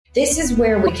This is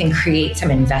where we can create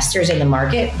some investors in the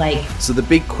market. So the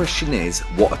big question is,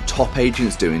 what are top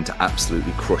agents doing to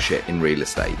absolutely crush it in real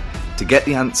estate? To get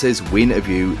the answers, we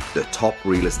interview the top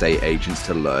real estate agents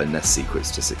to learn their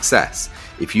secrets to success.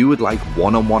 If you would like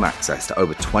one-on-one access to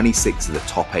over 26 of the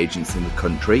top agents in the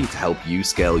country to help you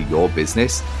scale your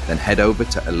business, then head over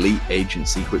to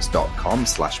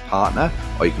eliteagentsecrets.com/partner,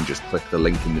 or you can just click the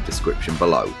link in the description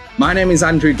below. My name is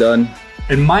Andrew Dunn.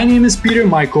 And my name is Peter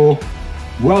Michael.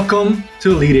 Welcome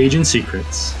to Elite Agent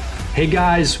Secrets. Hey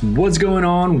guys, what's going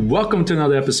on? Welcome to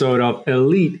another episode of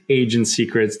Elite Agent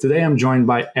Secrets. Today I'm joined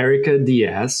by Erica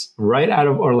Diaz, right out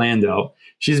of Orlando.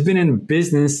 She's been in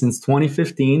business since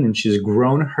 2015 and she's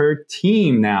grown her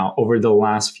team now over the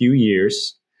last few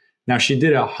years. Now she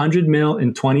did 100 mil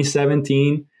in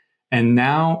 2017 and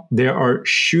now they are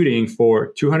shooting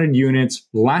for 200 units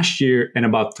last year and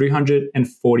about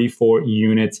 344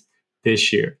 units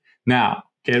this year. Now,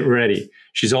 get ready.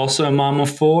 She's also a mom of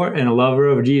four and a lover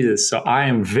of Jesus. So I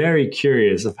am very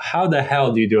curious of how the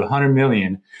hell do you do 100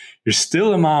 million? You're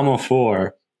still a mom of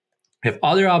four, have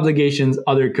other obligations,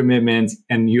 other commitments,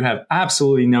 and you have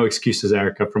absolutely no excuses,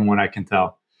 Erica, from what I can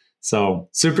tell. So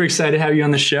super excited to have you on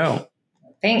the show.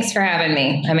 Thanks for having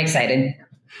me. I'm excited.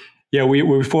 Yeah,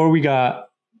 before we got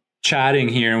chatting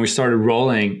here and we started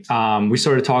rolling, we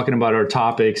started talking about our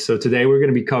topics. So today we're going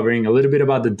to be covering a little bit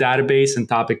about the database and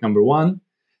topic number 1,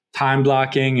 time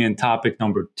blocking in topic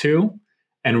number 2,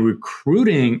 and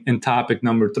recruiting in topic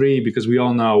number 3, because we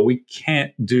all know we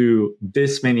can't do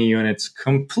this many units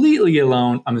completely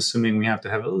alone. I'm assuming we have to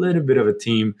have a little bit of a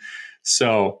team.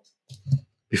 So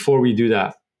before we do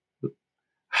that,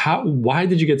 why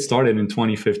did you get started in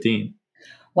 2015?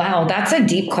 Wow, that's a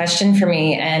deep question for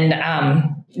me. And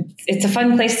it's a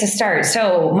fun place to start.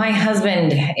 So my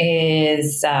husband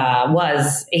he's a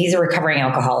recovering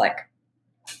alcoholic.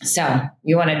 So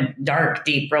you want to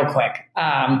deep real quick.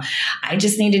 I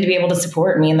just needed to be able to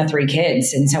support me and the 3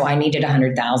 kids. And so I needed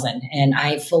 100,000 and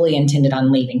I fully intended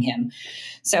on leaving him.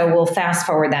 So we'll fast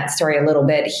forward that story a little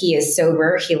bit. He is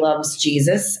sober. He loves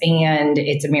Jesus and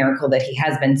it's a miracle that he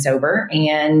has been sober,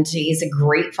 and he's a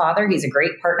great father. He's a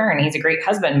great partner and he's a great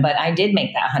husband. But I did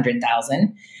make that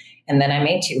 100,000 and then I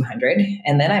made 200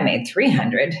 and then I made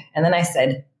 300. And then I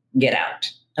said, get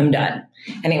out, I'm done.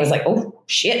 And he was like, oh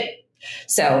shit.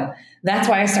 So that's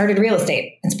why I started real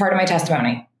estate. It's part of my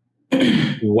testimony.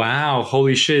 Wow.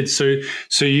 Holy shit. So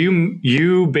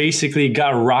you basically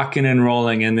got rocking and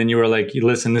rolling and then you were like,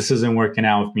 listen, this isn't working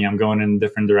out with me. I'm going in a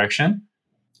different direction.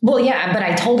 Well, yeah, but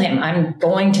I told him I'm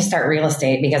going to start real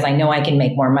estate because I know I can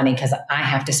make more money because I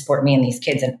have to support me and these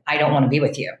kids and I don't want to be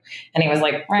with you. And he was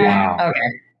like, wow.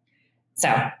 Okay.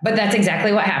 So, but that's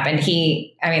exactly what happened.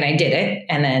 I did it.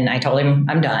 And then I told him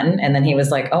I'm done. And then he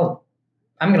was like, oh,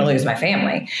 I'm going to lose my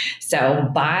family. So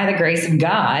by the grace of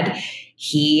God,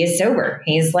 he is sober.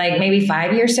 He's like maybe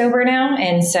 5 years sober now.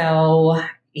 And so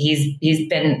he's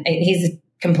a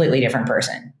completely different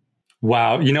person.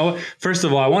 Wow. You know, first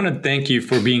of all, I want to thank you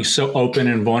for being so open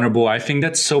and vulnerable. I think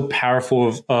that's so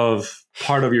powerful of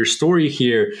part of your story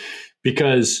here,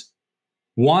 because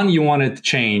one, you wanted to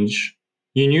change.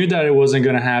 You knew that it wasn't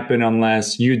going to happen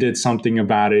unless you did something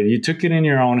about it. You took it in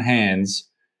your own hands,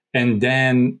 and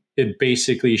then it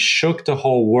basically shook the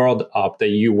whole world up that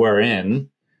you were in.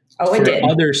 Oh, it did. For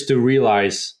others to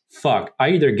realize, fuck,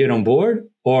 I either get on board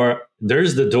or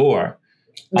there's the door.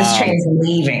 This train's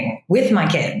leaving with my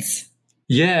kids.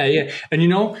 Yeah. And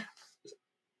and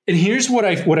here's what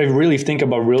I really think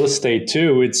about real estate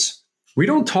too. It's, we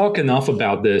don't talk enough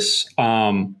about this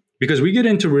because we get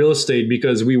into real estate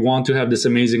because we want to have this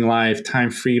amazing life,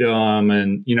 time freedom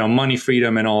and, money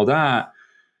freedom and all that.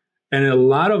 And a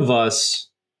lot of us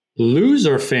lose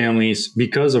our families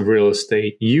because of real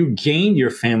estate. You gained your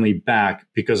family back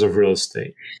because of real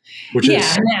estate, which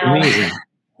is amazing.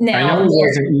 I know it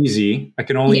wasn't easy. I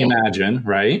can only imagine,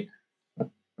 right?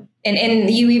 And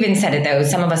you even said it though,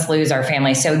 some of us lose our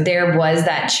family. So there was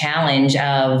that challenge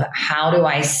of how do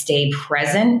I stay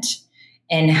present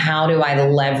and how do I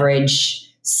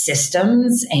leverage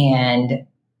systems and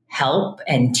help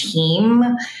and team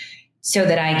so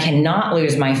that I cannot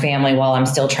lose my family while I'm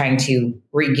still trying to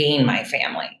regain my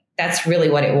family. That's really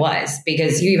what it was,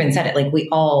 because you even said it, like we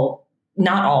all,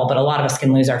 not all, but a lot of us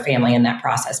can lose our family in that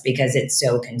process because it's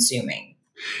so consuming.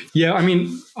 Yeah, I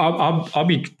mean, I'll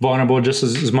be vulnerable just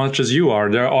as much as you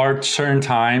are. There are certain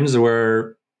times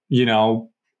where,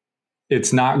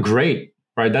 it's not great,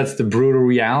 right? That's the brutal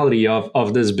reality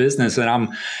of this business.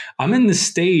 And I'm in the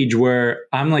stage where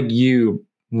I'm like you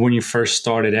when you first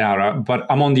started out, but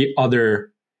I'm on the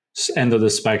other end of the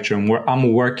spectrum where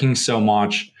I'm working so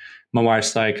much. My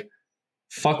wife's like,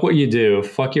 fuck what you do,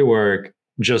 fuck your work.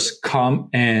 just come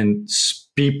and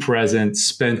be present,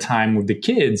 spend time with the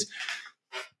kids.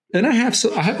 And I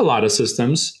have a lot of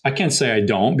systems. I can't say I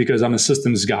don't because I'm a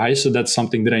systems guy. So that's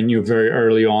something that I knew very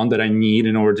early on that I need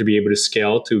in order to be able to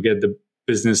scale to get the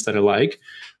business that I like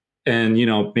and,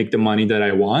 make the money that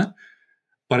I want.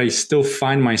 But I still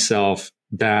find myself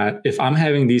that if I'm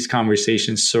having these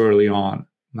conversations so early on,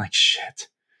 I'm like, shit,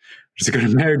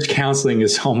 marriage counseling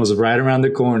is almost right around the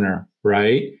corner,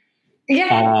 right?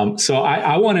 Yeah. So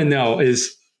I want to know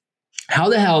is, how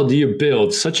the hell do you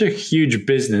build such a huge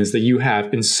business that you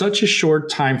have in such a short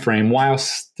time frame while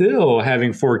still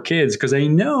having 4 kids? Because I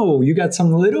know you got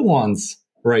some little ones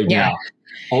right now,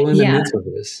 all in the midst of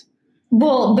this.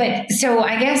 Well, but so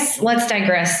I guess let's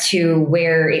digress to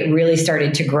where it really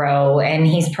started to grow. And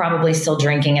he's probably still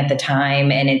drinking at the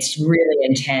time, and it's really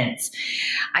intense.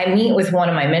 I meet with one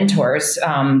of my mentors,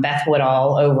 Beth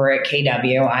Woodall, over at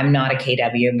KW. I'm not a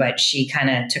KW, but she kind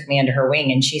of took me under her wing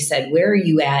and she said, where are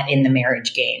you at in the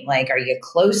marriage game? Like, are you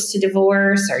close to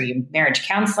divorce? Are you marriage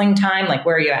counseling time? Like,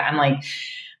 where are you at? I'm like,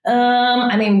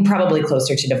 probably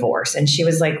closer to divorce. And she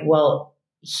was like, well,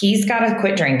 he's got to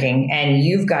quit drinking and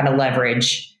you've got to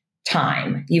leverage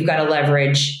time. You've got to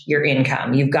leverage your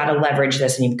income. You've got to leverage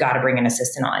this and you've got to bring an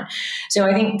assistant on. So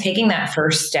I think taking that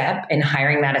first step and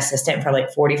hiring that assistant for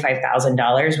like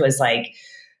 $45,000 was like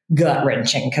gut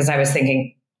wrenching because I was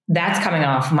thinking that's coming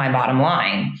off my bottom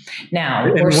line. Now,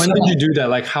 and when did you do that?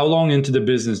 Like how long into the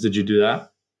business did you do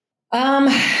that?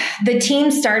 The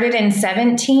team started in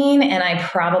 17 and I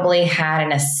probably had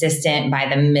an assistant by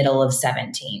the middle of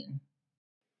 17.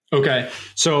 Okay.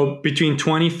 So between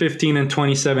 2015 and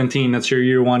 2017, that's your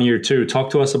year 1, year 2. Talk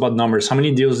to us about numbers. How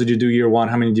many deals did you do year 1?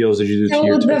 How many deals did you do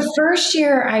year 2? The first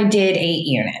year I did 8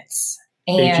 units.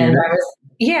 And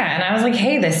I was like,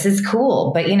 hey, this is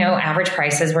cool. But, average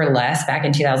prices were less back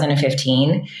in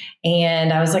 2015.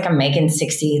 And I was like, I'm making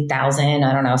 60,000,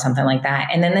 I don't know, something like that.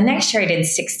 And then the next year I did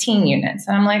 16 units.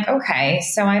 And I'm like, okay,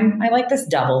 so I like this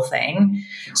double thing.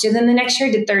 So then the next year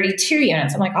I did 32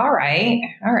 units. I'm like, all right,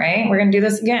 we're going to do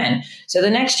this again. So the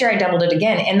next year I doubled it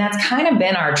again. And that's kind of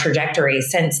been our trajectory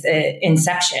since the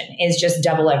inception, is just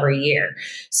double every year.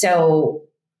 So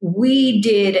we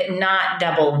did not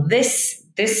double this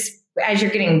as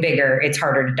you're getting bigger, it's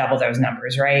harder to double those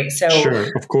numbers, right? So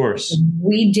sure, of course.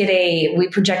 We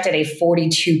projected a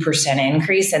 42%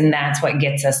 increase, and that's what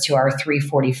gets us to our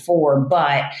 344.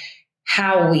 But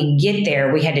how we get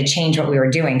there, we had to change what we were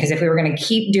doing, because if we were going to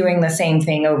keep doing the same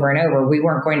thing over and over, we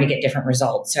weren't going to get different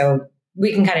results. So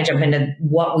we can kind of jump into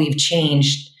what we've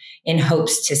changed in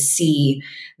hopes to see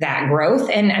that growth.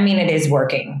 And it is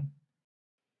working.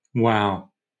 Wow.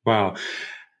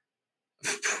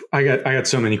 I got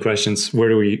so many questions. Where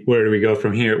do we go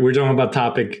from here? We're talking about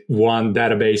topic 1,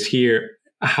 database here.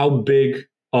 How big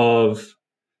of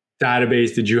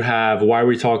database did you have? Why are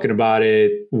we talking about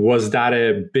it? Was that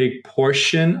a big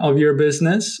portion of your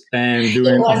business and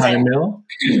doing $100 million?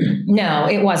 No,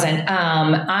 it wasn't.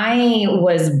 I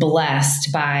was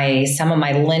blessed by some of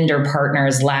my lender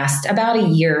partners about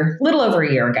little over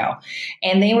a year ago.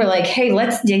 And they were like, hey,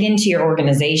 let's dig into your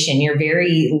organization. You're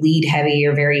very lead heavy.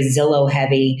 You're very Zillow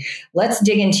heavy. Let's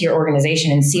dig into your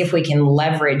organization and see if we can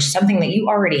leverage something that you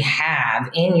already have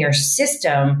in your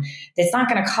system that's not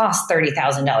going to cost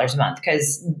 $30,000 a month,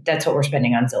 because that's what we're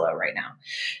spending on Zillow right now.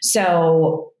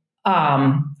 So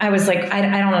I was like,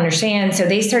 I don't understand. So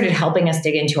they started helping us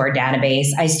dig into our database.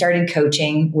 I started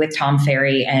coaching with Tom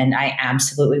Ferry, and I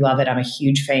absolutely love it. I'm a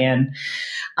huge fan.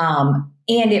 And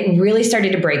it really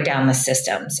started to break down the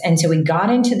systems. And so we got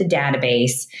into the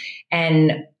database,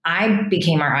 and I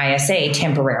became our ISA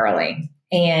temporarily.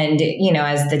 And,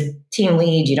 as the team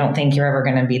lead, you don't think you're ever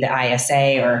going to be the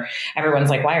ISA, or everyone's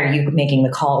like, why are you making the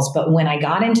calls? But when I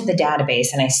got into the database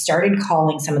and I started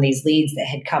calling some of these leads that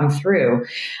had come through,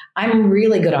 I'm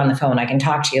really good on the phone. I can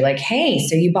talk to you like, hey,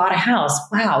 so you bought a house.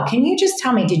 Wow. Can you just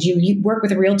tell me, did you work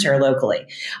with a realtor locally?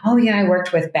 Oh yeah, I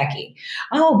worked with Becky.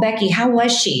 Oh, Becky, how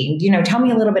was she? Tell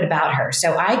me a little bit about her.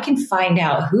 So I can find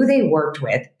out who they worked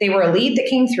with. They were a lead that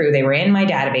came through. They were in my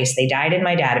database. They died in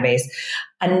my database.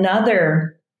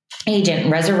 Another agent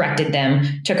resurrected them,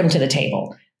 took them to the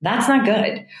table. That's not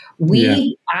good.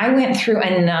 I went through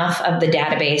enough of the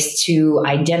database to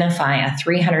identify a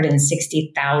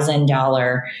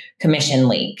 $360,000 commission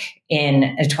leak in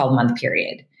a 12-month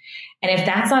period. And if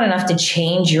that's not enough to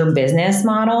change your business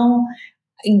model,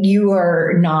 you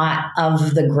are not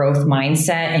of the growth mindset,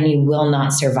 and you will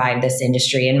not survive this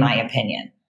industry, in my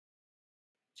opinion.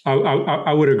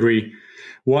 I would agree.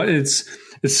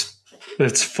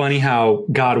 It's funny how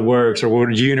God works, or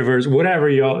what universe, whatever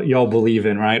y'all believe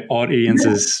in, right?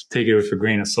 Audiences take it with a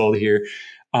grain of salt here.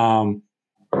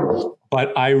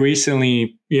 But I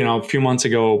recently, a few months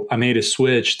ago, I made a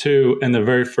switch too. And the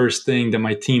very first thing that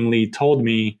my team lead told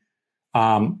me,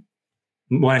 when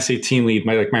I say team lead,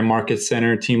 my market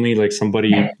center team lead, like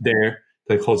somebody there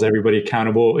that holds everybody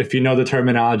accountable. If you know the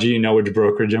terminology, you know which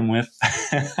brokerage I'm with.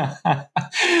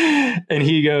 And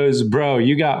he goes, bro,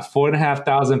 you got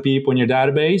 4,500 people in your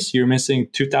database. You're missing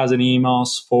 2,000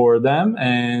 emails for them.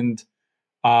 And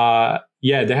they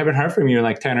haven't heard from you in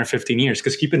like 10 or 15 years.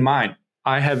 Because keep in mind,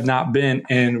 I have not been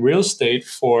in real estate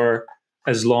for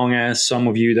as long as some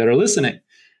of you that are listening.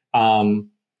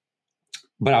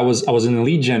 But I was in the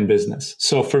lead gen business.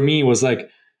 So for me, it was like,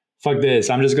 fuck this.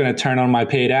 I'm just going to turn on my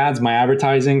paid ads, my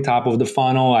advertising, top of the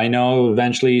funnel. I know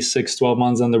eventually 6-12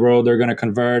 months on the road, they're going to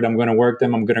convert. I'm going to work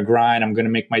them. I'm going to grind. I'm going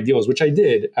to make my deals, which I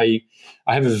did. I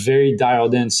have a very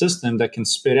dialed in system that can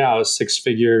spit out six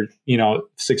figures in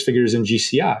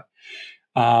GCI.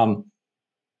 But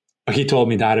he told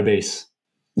me database.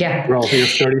 Yeah. Bro, your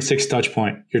 36 touch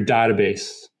point, your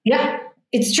database. Yeah,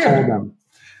 it's true. Call them.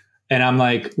 And I'm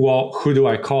like, well, who do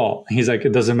I call? He's like,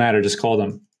 it doesn't matter. Just call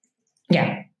them.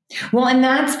 Yeah. Well, and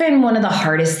that's been one of the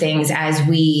hardest things as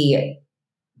we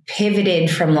pivoted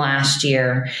from last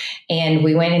year and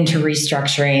we went into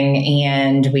restructuring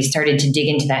and we started to dig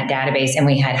into that database and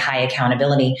we had high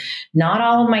accountability. Not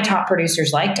all of my top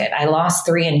producers liked it. I lost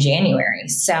 3 in January.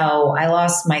 So I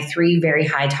lost my 3 very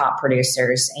high top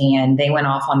producers and they went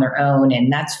off on their own,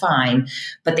 and that's fine.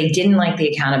 But they didn't like the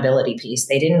accountability piece.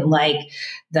 They didn't like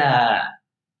the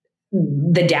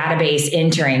database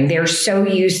entering. They're so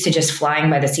used to just flying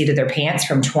by the seat of their pants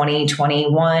from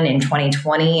 2021 and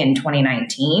 2020 and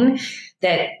 2019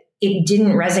 that it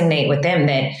didn't resonate with them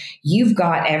that you've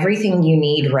got everything you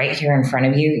need right here in front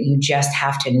of you. You just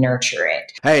have to nurture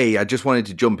it. Hey, I just wanted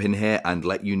to jump in here and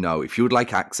let you know if you would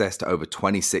like access to over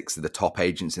 26 of the top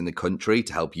agents in the country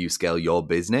to help you scale your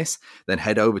business, then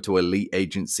head over to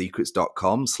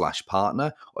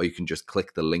eliteagentsecrets.com/partner, or you can just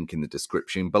click the link in the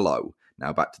description below.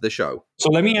 Now back to the show.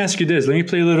 So let me ask you this. Let me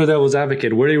play a little devil's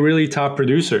advocate. Were they really top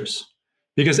producers?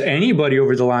 Because anybody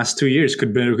over the last 2 years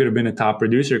could have been a top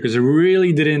producer because it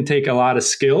really didn't take a lot of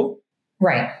skill,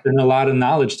 right, and a lot of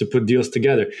knowledge to put deals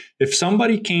together. If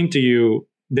somebody came to you,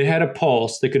 they had a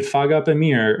pulse, they could fog up a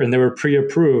mirror, and they were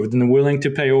pre-approved and willing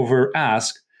to pay over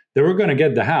ask, they were going to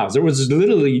get the house. There was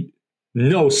literally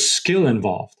no skill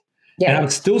involved. Yeah. And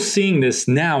I'm still seeing this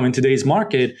now in today's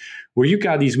market where you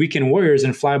got these weekend warriors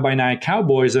and fly-by-night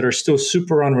cowboys that are still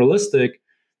super unrealistic,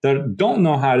 that don't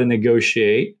know how to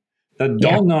negotiate, that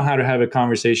don't know how to have a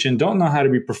conversation, don't know how to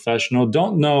be professional,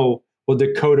 don't know what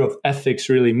the code of ethics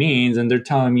really means. And they're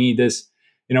telling me this,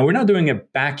 we're not doing a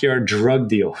backyard drug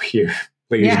deal here,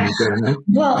 ladies and gentlemen.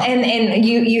 Well, and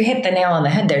you hit the nail on the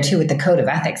head there too with the code of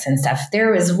ethics and stuff.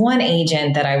 There was one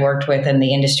agent that I worked with in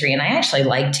the industry and I actually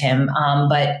liked him,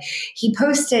 but he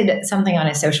posted something on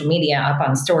his social media up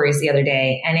on stories the other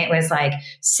day and it was like,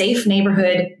 safe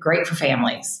neighborhood, great for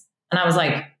families. And I was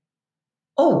like,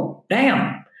 oh,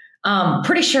 damn.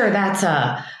 Pretty sure that's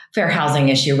a fair housing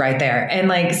issue right there.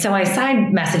 And so I side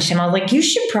messaged him. I was like, you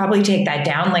should probably take that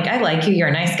down. I like you. You're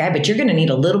a nice guy, but you're going to need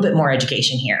a little bit more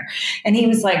education here. And he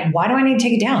was like, why do I need to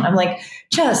take it down? I'm like,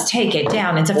 just take it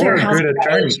down. It's a fair housing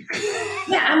violation.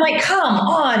 Yeah. I'm like, come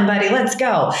on, buddy, let's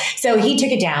go. So he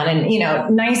took it down and,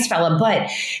 nice fella. But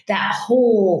that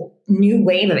whole new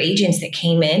wave of agents that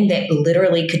came in that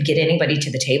literally could get anybody to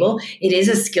the table, it is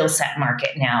a skill set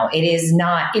market now. It is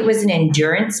not, it was an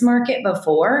endurance market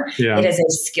before. Yeah. It is a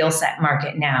skill set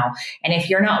market now. And if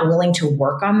you're not willing to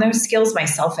work on those skills,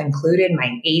 myself included,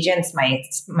 my agents, my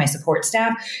support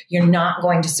staff, you're not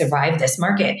going to survive this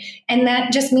market. And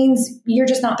that just means you're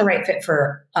just not the right fit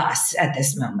for us at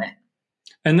this moment.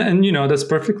 And that's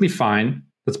perfectly fine.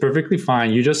 That's perfectly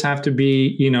fine. You just have to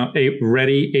be,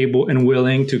 ready, able, and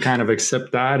willing to kind of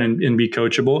accept that and be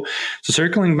coachable. So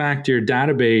circling back to your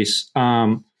database,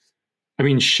 $30,000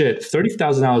 in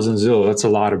Zillow, that's a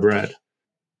lot of bread.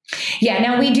 Yeah.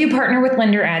 Now we do partner with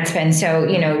lender ad spend. So,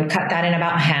 cut that in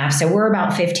about half. So we're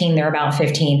about 15, they're about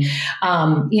 15. If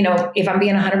I'm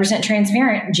being 100%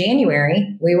 transparent,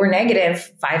 January, we were negative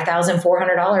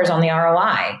 $5,400 on the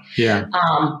ROI. Yeah.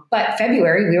 But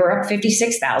February, we were up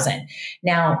 56,000.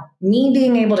 Now, me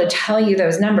being able to tell you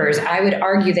those numbers, I would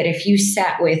argue that if you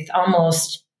sat with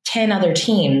almost 10 other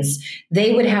teams,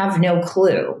 they would have no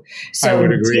clue. So I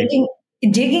would agree.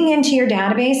 Digging into your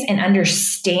database and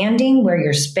understanding where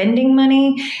you're spending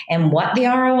money and what the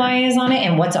ROI is on it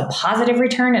and what's a positive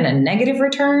return and a negative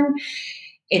return,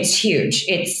 it's huge.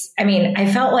 I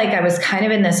felt like I was kind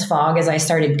of in this fog as I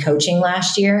started coaching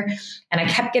last year and I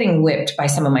kept getting whipped by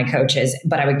some of my coaches,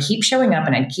 but I would keep showing up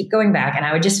and I'd keep going back and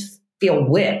I would just feel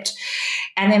whipped.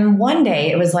 And then one day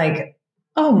it was like,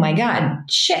 oh my God,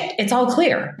 shit, it's all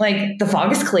clear. Like the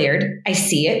fog is cleared. I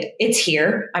see it. It's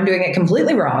here. I'm doing it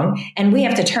completely wrong. And we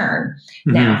have to turn.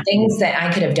 Mm-hmm. Now, things that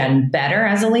I could have done better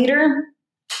as a leader,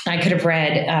 I could have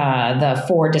read the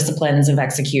 4 disciplines of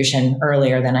execution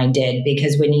earlier than I did,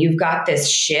 because when you've got this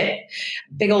ship,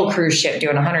 big old cruise ship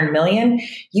doing 100 million,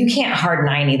 you can't hard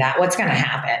 90 that. What's going to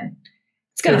happen?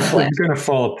 It's going to flip. It's going to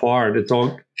fall apart. It's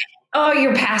all... Oh,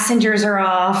 your passengers are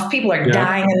off. People are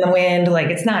dying in the wind. Like,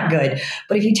 it's not good.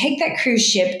 But if you take that cruise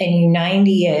ship and you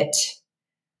 90 it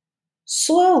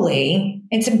slowly,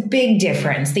 it's a big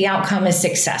difference. The outcome is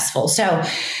successful. So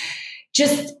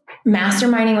just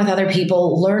masterminding with other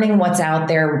people, learning what's out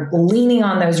there, leaning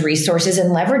on those resources,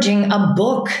 and leveraging a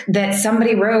book that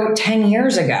somebody wrote 10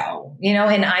 years ago.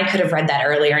 And I could have read that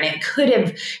earlier, and it could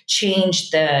have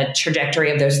changed the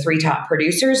trajectory of those 3 top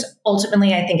producers.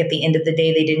 Ultimately, I think at the end of the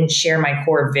day, they didn't share my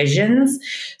core visions.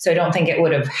 So I don't think it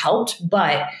would have helped,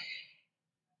 but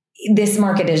this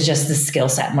market is just the skill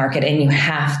set market, and you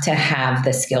have to have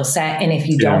the skill set. And if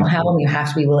you don't have them, you have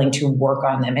to be willing to work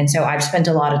on them. And so I've spent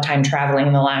a lot of time traveling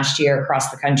in the last year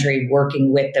across the country,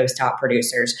 working with those top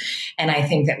producers. And I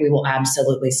think that we will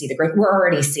absolutely see the growth. We're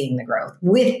already seeing the growth.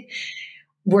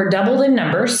 We're doubled in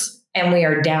numbers, and we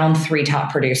are down 3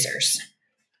 top producers.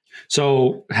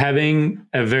 So having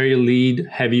a very lead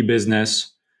heavy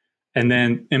business and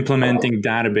then implementing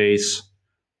database,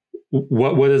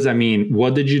 what does that mean?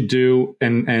 What did you do,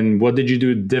 and what did you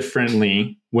do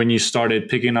differently when you started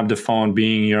picking up the phone,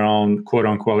 being your own quote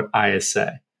unquote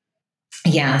ISA?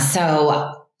 Yeah.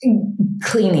 So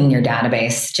cleaning your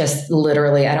database, just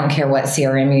literally, I don't care what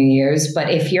CRM you use,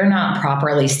 but if you're not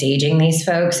properly staging these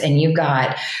folks, and you've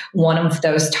got one of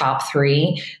those top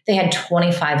 3, they had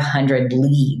 2,500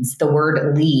 leads, the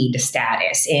word lead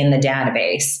status in the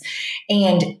database.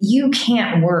 And you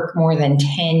can't work more than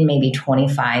 10, maybe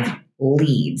 25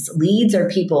 leads. Leads are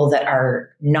people that are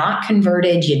not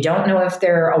converted. You don't know if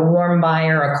they're a warm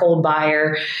buyer, a cold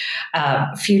buyer,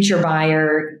 future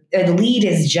buyer. A lead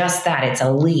is just that. It's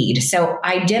a lead. So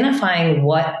identifying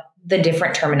what the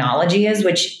different terminology is,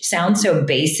 which sounds so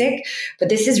basic, but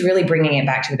this is really bringing it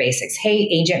back to the basics. Hey,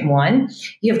 agent 1,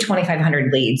 you have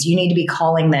 2,500 leads. You need to be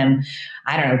calling them,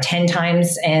 10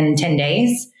 times in 10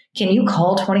 days. Can you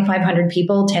call 2,500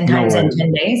 people 10 times in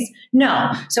 10 days?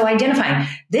 No. So identifying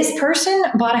this person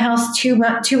bought a house 2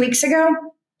 weeks ago,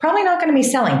 probably not going to be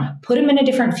selling. Put them in a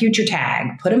different future tag.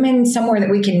 Put them in somewhere that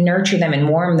we can nurture them and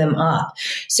warm them up.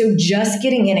 So just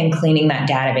getting in and cleaning that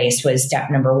database was step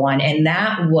number 1. And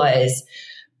that was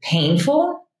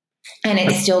painful. And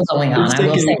it's still going on. It's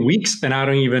taking weeks, and I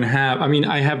don't even have,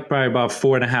 I have probably about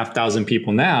 4,500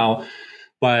 people now,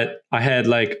 but I had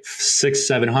like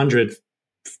 600-700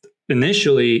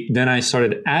 initially. Then I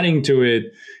started adding to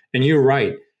it, and you're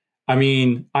right.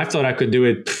 I thought I could do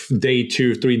it day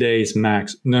 2, 3 days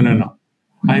max. No.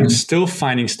 Mm-hmm. I'm still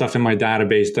finding stuff in my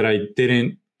database that I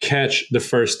didn't catch the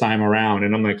first time around.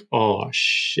 And I'm like, oh,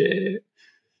 shit.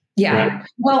 Yeah. Right.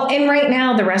 Well, and right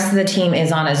now, the rest of the team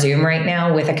is on a Zoom right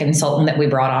now with a consultant that we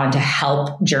brought on to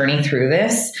help journey through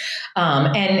this.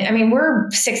 We're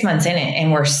 6 months in it,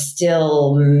 and we're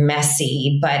still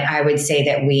messy, but I would say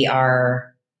that we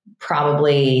are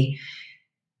probably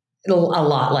a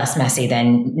lot less messy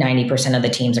than 90% of the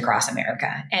teams across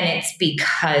America. And it's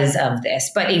because of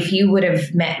this. But if you would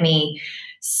have met me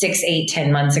 6, 8,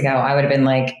 10 months ago, I would have been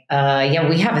like,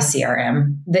 we have a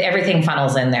CRM. Everything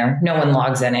funnels in there. No one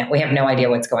logs in it. We have no idea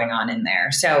what's going on in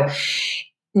there. So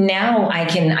now I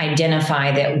can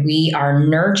identify that we are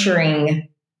nurturing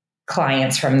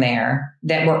clients from there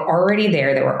that were already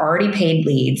there, that were already paid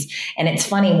leads. And it's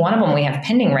funny, one of them we have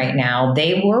pending right now,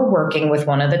 they were working with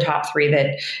one of the top 3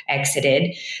 that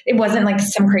exited. It wasn't like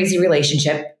some crazy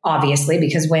relationship, obviously,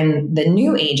 because when the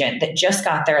new agent that just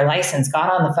got their license got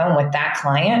on the phone with that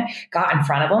client, got in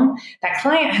front of them, that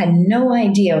client had no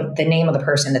idea the name of the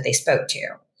person that they spoke to.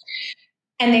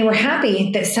 And they were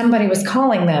happy that somebody was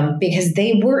calling them because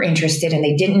they were interested and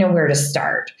they didn't know where to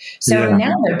start. So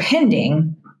now they're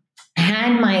pending.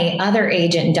 Had my other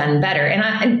agent done better,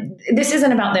 and this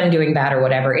isn't about them doing bad or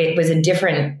whatever, it was a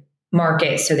different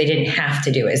market, so they didn't have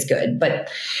to do as good. But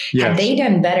had they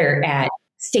done better at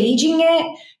staging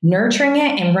it, nurturing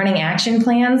it, and running action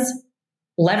plans,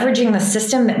 leveraging the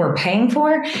system that we're paying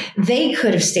for, they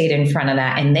could have stayed in front of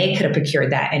that, and they could have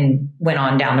procured that and went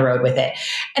on down the road with it.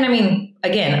 And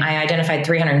again, I identified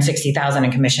 360,000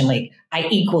 in commission leak. I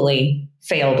equally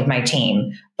failed my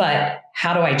team, but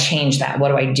how do I change that? What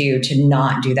do I do to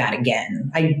not do that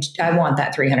again? I want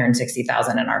that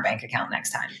 360,000 in our bank account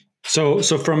next time. So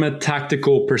from a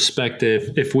tactical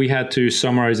perspective, if we had to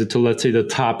summarize it to, let's say, the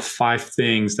top 5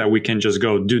 things that we can just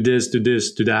go do this, do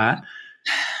that,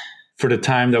 for the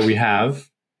time that we have.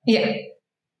 Yeah.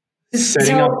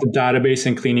 Setting up the database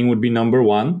and cleaning would be number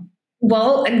one.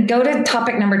 Well, go to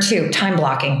topic number 2, time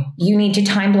blocking. You need to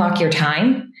time block your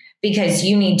time because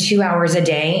you need 2 hours a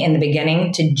day in the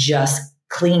beginning to just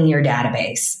clean your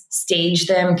database, stage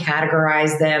them,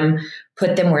 categorize them,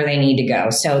 put them where they need to go.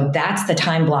 So that's the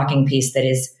time blocking piece that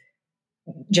is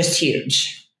just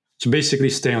huge. So basically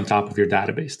stay on top of your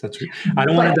database. That's I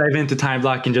don't want to dive into time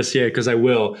blocking just yet because I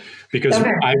will, because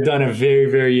I've done a very,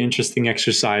 very interesting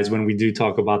exercise when we do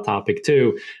talk about topic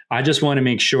 2. I just want to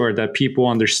make sure that people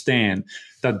understand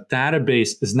that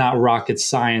database is not rocket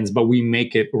science, but we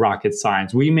make it rocket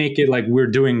science. We make it like we're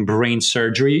doing brain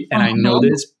surgery. And I know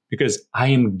this because I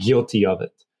am guilty of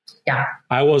it. Yeah.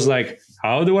 I was like,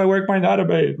 how do I work my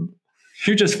database?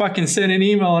 You just fucking send an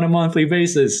email on a monthly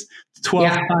basis,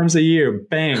 12 times a year,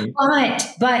 bang.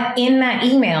 But in that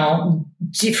email,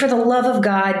 for the love of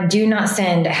God, do not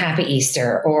send a happy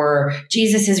Easter or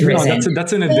Jesus is risen. No,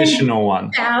 that's an additional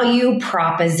one. Value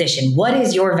proposition. What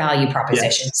is your value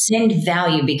proposition? Yes. Send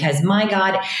value because my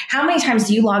God, how many times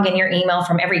do you log in your email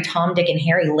from every Tom, Dick, and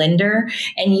Harry lender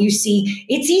and you see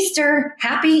it's Easter,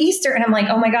 happy Easter. And I'm like,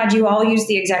 oh my God, you all use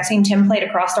the exact same template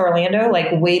across Orlando. Like,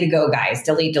 way to go, guys.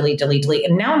 Delete, delete, delete, delete.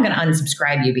 And now I'm going to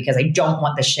unsubscribe you because I don't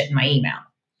want this shit in my email.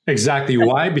 Exactly.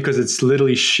 Why? Because it's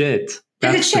literally shit.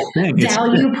 That's the thing.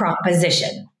 Value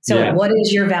proposition. So what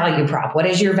is your value prop? What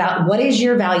is your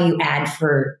value add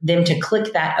for them to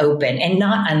click that open and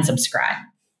not unsubscribe?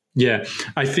 Yeah.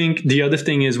 I think the other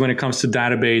thing is when it comes to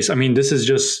database, I mean, this is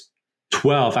just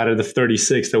 12 out of the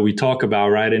 36 that we talk about,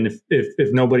 right? And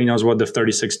if nobody knows what the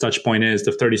 36 touch point is,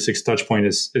 the 36 touch point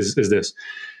is this: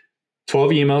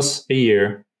 12 emails a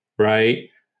year, right?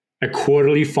 A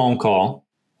quarterly phone call,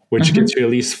 which gets you at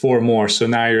least 4 more. So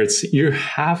now you're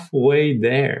halfway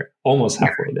there, almost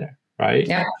halfway there, right?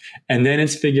 Yeah. And then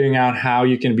it's figuring out how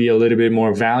you can be a little bit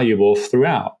more valuable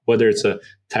throughout, whether it's a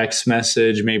text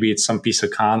message, maybe it's some piece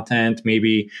of content,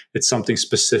 maybe it's something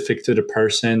specific to the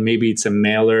person, maybe it's a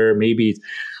mailer, maybe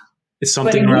it's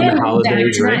something around the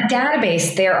holidays. That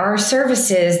database, there are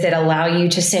services that allow you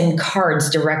to send cards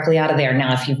directly out of there.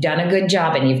 Now, if you've done a good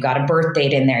job and you've got a birth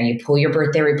date in there, you pull your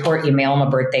birthday report, you mail them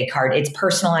a birthday card. It's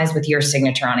personalized with your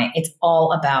signature on it. It's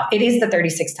all about, it is the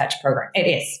 36 touch program. It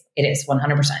is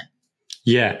 100%.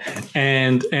 Yeah.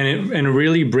 And it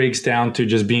really breaks down to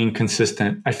just being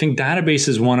consistent. I think database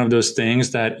is one of those things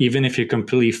that even if you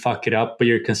completely fuck it up, but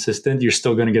you're consistent, you're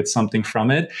still going to get something from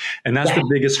it. And that's the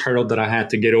biggest hurdle that I had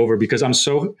to get over because I'm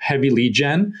so heavy lead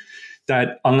gen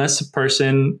that unless a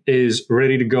person is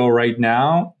ready to go right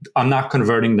now, I'm not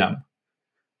converting them.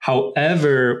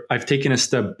 However, I've taken a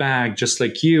step back just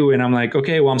like you, and I'm like,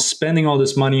 okay, well, I'm spending all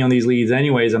this money on these leads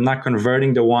anyways. I'm not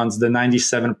converting the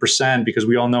 97%, because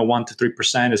we all know 1 to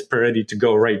 3% is ready to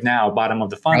go right now, bottom of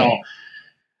the funnel. Right.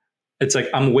 It's like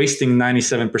I'm wasting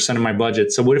 97% of my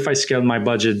budget. So what if I scaled my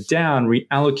budget down,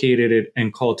 reallocated it,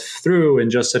 and called through and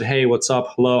just said, hey, what's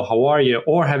up? Hello, how are you?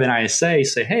 Or have an ISA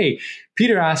say, hey,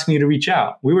 Peter asked me to reach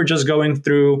out. We were just going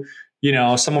through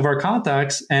some of our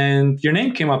contacts and your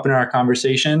name came up in our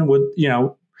conversation with,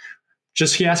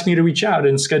 just he asked me to reach out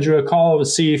and schedule a call to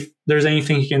see if there's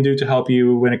anything he can do to help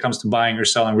you when it comes to buying or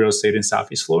selling real estate in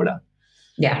Southeast Florida.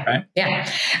 Yeah. Right?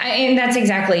 Yeah. And that's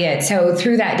exactly it. So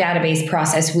through that database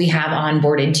process, we have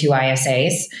onboarded 2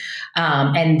 ISAs,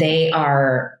 and they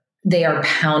are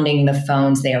pounding the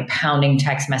phones. They are pounding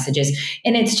text messages.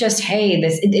 And it's just, hey,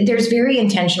 there's very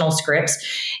intentional scripts.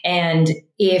 And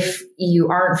if you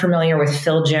aren't familiar with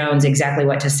Phil Jones, exactly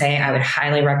what to say, I would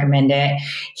highly recommend it.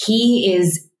 He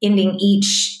is ending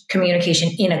each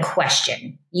communication in a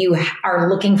question. You are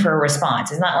looking for a response.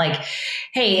 It's not like,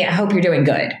 hey, I hope you're doing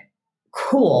good.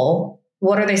 Cool.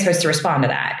 What are they supposed to respond to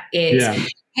that? It's,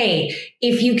 hey,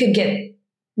 if you could get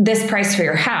this price for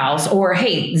your house, or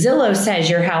hey, Zillow says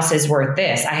your house is worth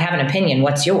this. I have an opinion.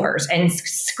 What's yours? And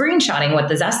screenshotting what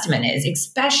this estimate is,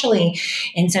 especially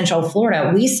in Central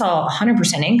Florida. We saw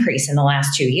 100% increase in the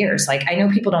last 2 years. Like, I know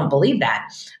people don't believe that.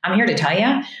 I'm here to tell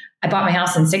you, I bought my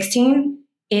house in 2016.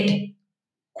 It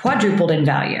quadrupled in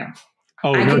value.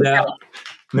 Oh, no doubt.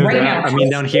 No doubt. I mean,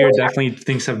 down here, definitely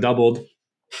things have doubled.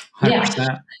 100%.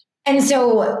 Yeah. And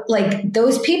so like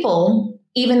those people,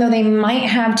 even though they might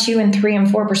have 2 and 3 and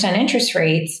 4% interest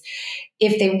rates,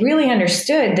 if they really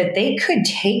understood that they could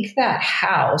take that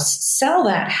house, sell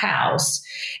that house,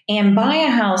 and buy a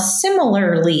house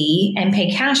similarly and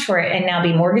pay cash for it and now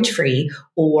be mortgage free,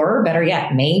 or better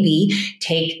yet, maybe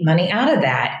take money out of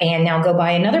that and now go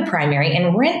buy another primary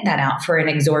and rent that out for an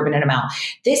exorbitant amount.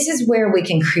 This is where we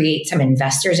can create some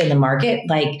investors in the market,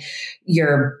 like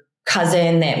your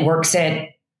cousin that works at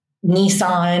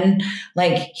Nissan.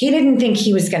 Like, he didn't think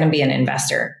he was going to be an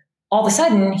investor. All of a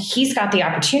sudden, he's got the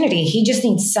opportunity. He just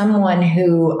needs someone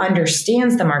who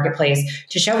understands the marketplace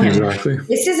to show him, exactly,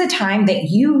 this is a time that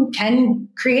you can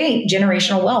create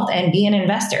generational wealth and be an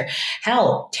investor.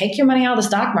 Hell, take your money out of the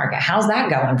stock market. How's that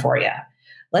going for you?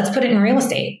 Let's put it in real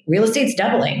estate. Real estate's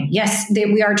doubling. Yes,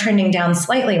 we are trending down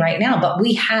slightly right now, but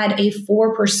we had a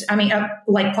 4%,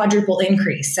 like quadruple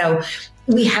increase. So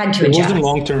we had to adjust. It wasn't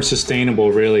long-term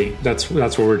sustainable, really. That's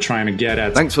what we're trying to get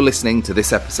at. Thanks for listening to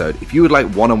this episode. If you would like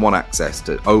one-on-one access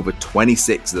to over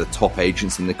 26 of the top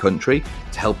agents in the country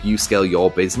to help you scale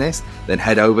your business, then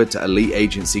head over to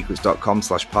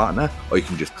eliteagentsecrets.com/partner, or you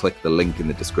can just click the link in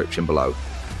the description below.